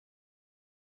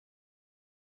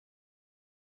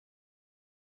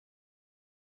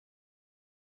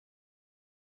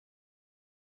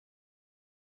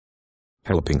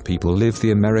Helping people live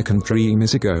the American dream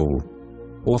is a goal.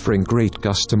 Offering great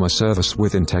customer service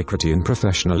with integrity and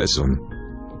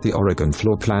professionalism. The Oregon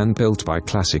floor plan built by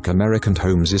Classic American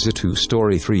Homes is a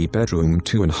 2-story 3-bedroom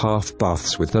 2.5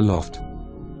 baths with a loft.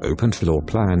 Open floor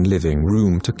plan living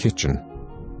room to kitchen.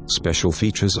 Special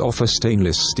features offer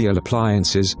stainless steel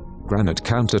appliances, granite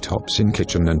countertops in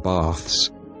kitchen and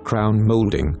baths, crown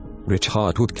molding, rich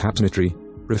hardwood cabinetry,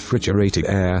 refrigerated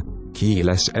air,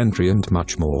 keyless entry and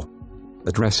much more.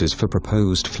 Addresses for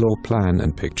proposed floor plan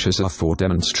and pictures are for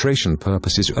demonstration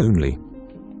purposes only.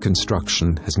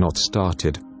 Construction has not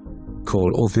started.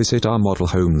 Call or visit our model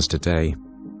homes today.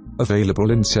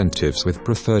 Available incentives with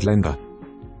preferred lender.